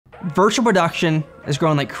Virtual production is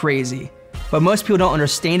growing like crazy, but most people don't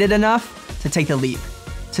understand it enough to take the leap.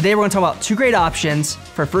 Today we're gonna talk about 2 great options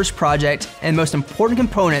for a first project and most important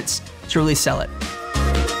components to really sell it.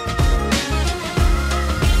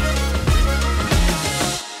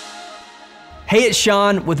 Hey, it's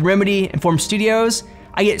Sean with Remedy and Form Studios.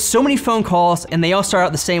 I get so many phone calls and they all start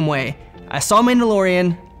out the same way. I saw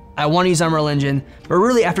Mandalorian, I want to use Unreal Engine, but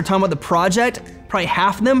really after talking about the project, probably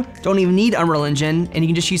half of them don't even need Unreal Engine and you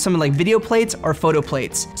can just use something like video plates or photo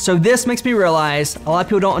plates. So this makes me realize a lot of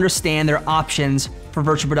people don't understand their options for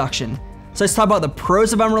virtual production. So let's talk about the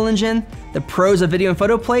pros of Unreal Engine, the pros of video and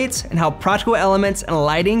photo plates, and how practical elements and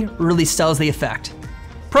lighting really sells the effect.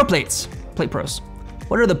 Pro plates, plate pros.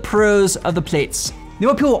 What are the pros of the plates? You know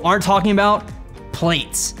what people aren't talking about?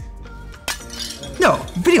 Plates. No,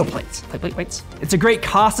 video plates, plates. It's a great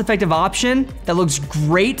cost-effective option that looks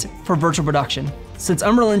great for virtual production. Since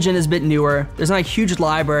Unreal Engine is a bit newer, there's not a huge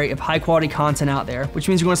library of high-quality content out there, which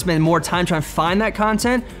means you're gonna spend more time trying to find that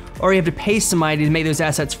content, or you have to pay somebody to make those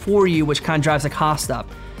assets for you, which kind of drives the cost up.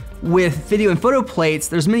 With video and photo plates,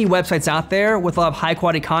 there's many websites out there with a lot of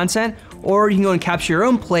high-quality content, or you can go and capture your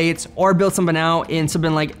own plates, or build something out in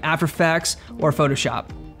something like After Effects or Photoshop.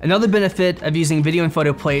 Another benefit of using video and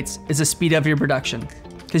photo plates is the speed of your production.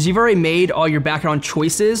 Because you've already made all your background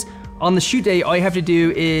choices, on the shoot day, all you have to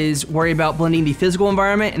do is worry about blending the physical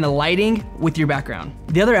environment and the lighting with your background.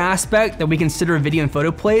 The other aspect that we consider video and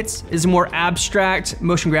photo plates is more abstract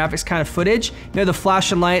motion graphics kind of footage. You know, the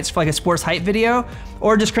flashing lights for like a sports hype video,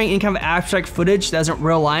 or just creating any kind of abstract footage that isn't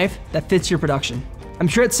real life that fits your production. I'm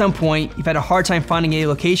sure at some point you've had a hard time finding a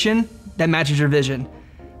location that matches your vision.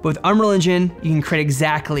 But with Unreal Engine, you can create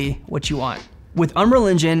exactly what you want. With Unreal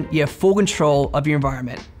Engine, you have full control of your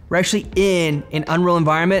environment. We're actually in an Unreal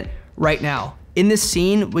environment right now. In this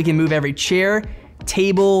scene, we can move every chair,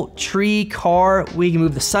 table, tree, car, we can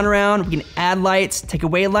move the sun around, we can add lights, take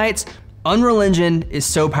away lights. Unreal Engine is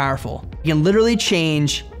so powerful. You can literally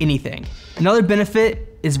change anything. Another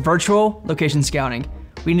benefit is virtual location scouting.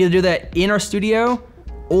 We can either do that in our studio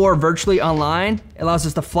or virtually online. It allows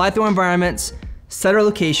us to fly through environments, set our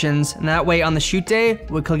locations, and that way on the shoot day,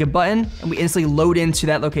 we click a button and we instantly load into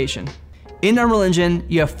that location. In Unreal Engine,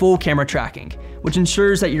 you have full camera tracking, which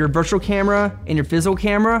ensures that your virtual camera and your physical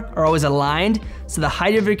camera are always aligned, so the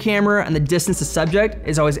height of your camera and the distance to subject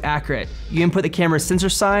is always accurate. You input the camera's sensor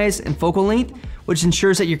size and focal length, which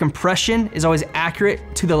ensures that your compression is always accurate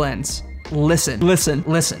to the lens. Listen, listen,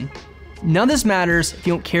 listen. None of this matters if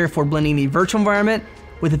you don't care for blending the virtual environment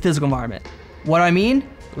with the physical environment. What do I mean?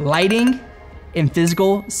 Lighting and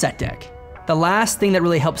physical set deck. The last thing that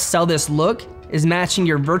really helps sell this look is matching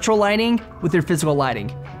your virtual lighting with your physical lighting.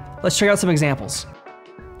 Let's check out some examples.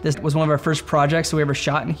 This was one of our first projects that we ever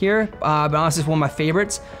shot in here, but honestly it's one of my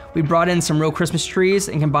favorites. We brought in some real Christmas trees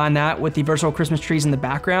and combined that with the virtual Christmas trees in the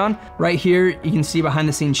background. Right here, you can see behind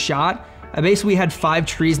the scenes shot. Basically we had 5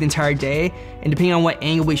 trees the entire day, and depending on what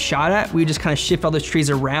angle we shot at, we just kind of shift all those trees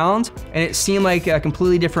around, and it seemed like a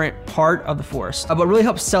completely different part of the forest. What really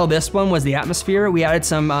helped sell this one was the atmosphere. We added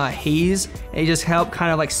some haze, and it just helped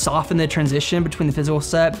kind of like soften the transition between the physical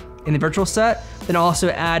set and the virtual set. Then also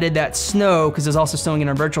added that snow, because there's also snowing in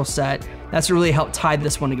our virtual set. That's what really helped tie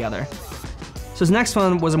this one together. So this next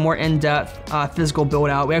one was a more in-depth physical build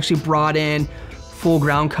out. We actually brought in full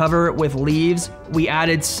ground cover with leaves. We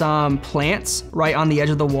added some plants right on the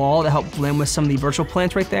edge of the wall that helped blend with some of the virtual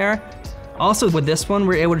plants right there. Also with this one, we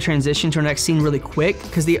were able to transition to our next scene really quick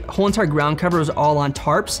because the whole entire ground cover was all on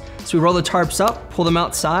tarps. So we roll the tarps up, pull them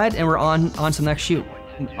outside, and we're on to the next shoot.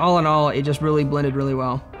 And all in all, it just really blended really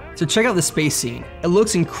well. So check out the space scene. It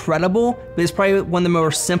looks incredible, but it's probably one of the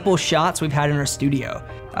more simple shots we've had in our studio.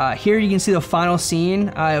 Here you can see the final scene.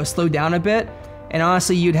 It was slowed down a bit, and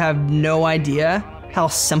honestly, you'd have no idea how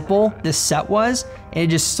simple this set was, and it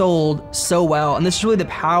just sold so well. And this is really the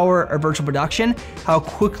power of virtual production, how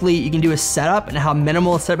quickly you can do a setup and how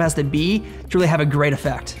minimal a setup has to be to really have a great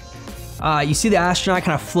effect. You see the astronaut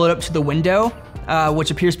kind of float up to the window,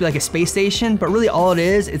 which appears to be like a space station, but really all it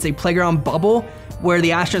is, it's a playground bubble where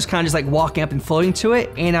the astronaut's kind of just like walking up and floating to it,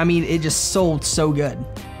 and I mean, it just sold so good.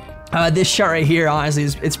 This shot right here, honestly,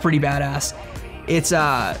 it's pretty badass. It's,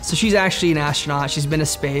 so she's actually an astronaut, she's been to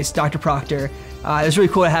space, Dr. Proctor. It was really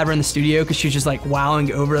cool to have her in the studio because she was just like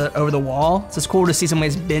wowing over the wall. So it's cool to see somebody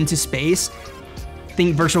that's been to space. I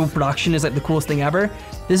think virtual production is like the coolest thing ever.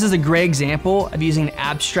 This is a great example of using an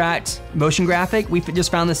abstract motion graphic. We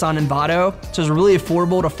just found this on Envato, so it's really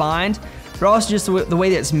affordable to find. But also just the way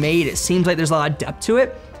that it's made, it seems like there's a lot of depth to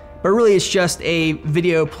it. But really it's just a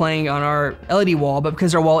video playing on our LED wall, but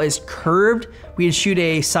because our wall is curved, we had shoot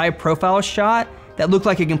a side profile shot that looked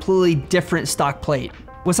like a completely different stock plate.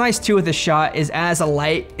 What's nice too with this shot is as the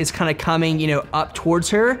light is kind of coming, you know, up towards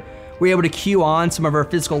her, we're able to cue on some of her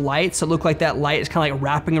physical light, so it looked like that light is kind of like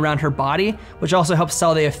wrapping around her body, which also helps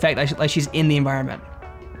sell the effect like she's in the environment.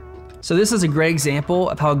 So this is a great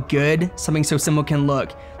example of how good something so simple can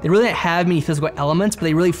look. They really didn't have many physical elements, but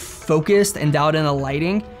they really focused and dialed in the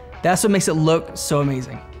lighting. That's what makes it look so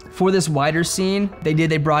amazing. For this wider scene,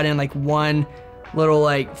 they brought in like one little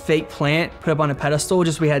like fake plant put up on a pedestal,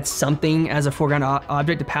 just so we had something as a foreground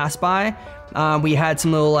object to pass by. We had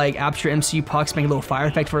some little like Aperture MCU pucks make a little fire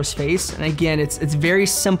effect for his face. And again, it's very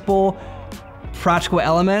simple, practical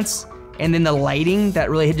elements, and then the lighting that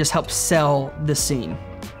really just helps sell the scene.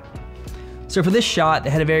 So for this shot, they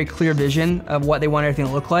had a very clear vision of what they wanted everything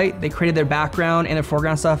to look like. They created their background and their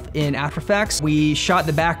foreground stuff in After Effects. We shot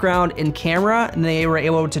the background in camera, and they were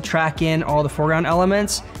able to track in all the foreground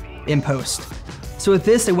elements in post. So with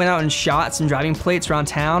this, they went out and shot some driving plates around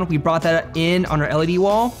town. We brought that in on our LED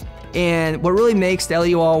wall. And what really makes the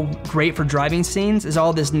LED wall great for driving scenes is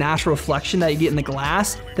all this natural reflection that you get in the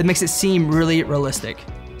glass that makes it seem really realistic.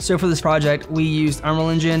 So for this project, we used Unreal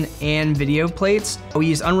Engine and video plates. We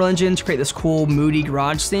used Unreal Engine to create this cool, moody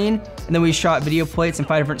garage scene, and then we shot video plates in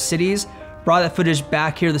 5 different cities, brought that footage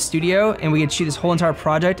back here to the studio, and we could shoot this whole entire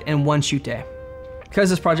project in one shoot day. Because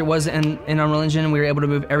this project was in Unreal Engine, we were able to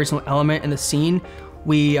move every single element in the scene.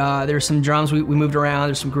 There were some drums we moved around,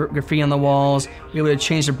 there's some graffiti on the walls. We were able to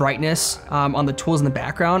change the brightness on the tools in the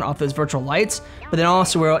background off those virtual lights, but then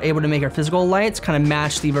also we were able to make our physical lights kind of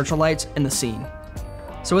match the virtual lights in the scene.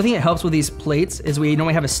 So one thing that helps with these plates is we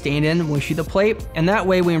normally have a stand-in when we shoot the plate, and that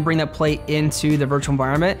way when we bring that plate into the virtual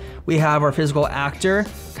environment, we have our physical actor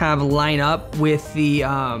kind of line up with the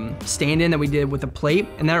stand-in that we did with the plate,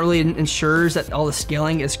 and that really ensures that all the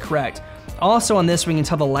scaling is correct. Also on this, we can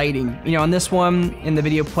tell the lighting. You know, on this one, in the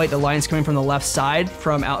video plate, the lighting's coming from the left side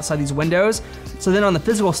from outside these windows. So then on the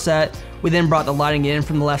physical set, we then brought the lighting in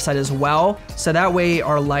from the left side as well. So that way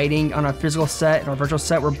our lighting on our physical set and our virtual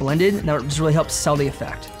set were blended, and that just really helps sell the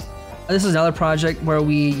effect. This is another project where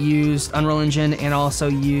we used Unreal Engine and also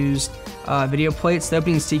used video plates. The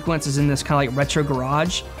opening sequence is in this kind of like retro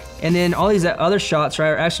garage. And then all these other shots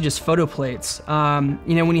are actually just photo plates.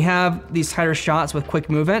 You know, when you have these tighter shots with quick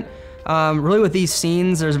movement, really with these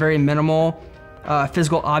scenes, there's very minimal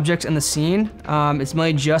physical objects in the scene. It's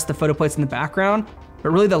mainly just the photo plates in the background, but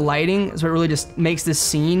really the lighting is what really just makes this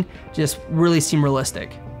scene just really seem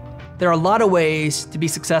realistic. There are a lot of ways to be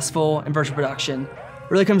successful in virtual production. It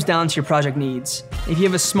really comes down to your project needs. If you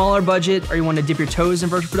have a smaller budget or you want to dip your toes in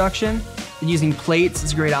virtual production, then using plates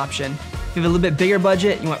is a great option. If you have a little bit bigger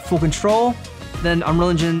budget, you want full control, then Unreal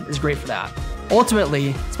Engine is great for that.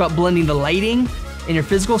 Ultimately, it's about blending the lighting in your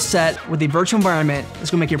physical set with a virtual environment that's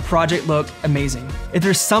gonna make your project look amazing. If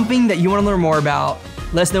there's something that you wanna learn more about,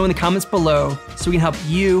 let us know in the comments below so we can help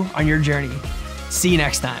you on your journey. See you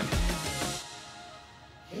next time.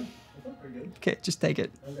 Okay, just take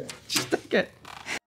it. Okay. Just take it.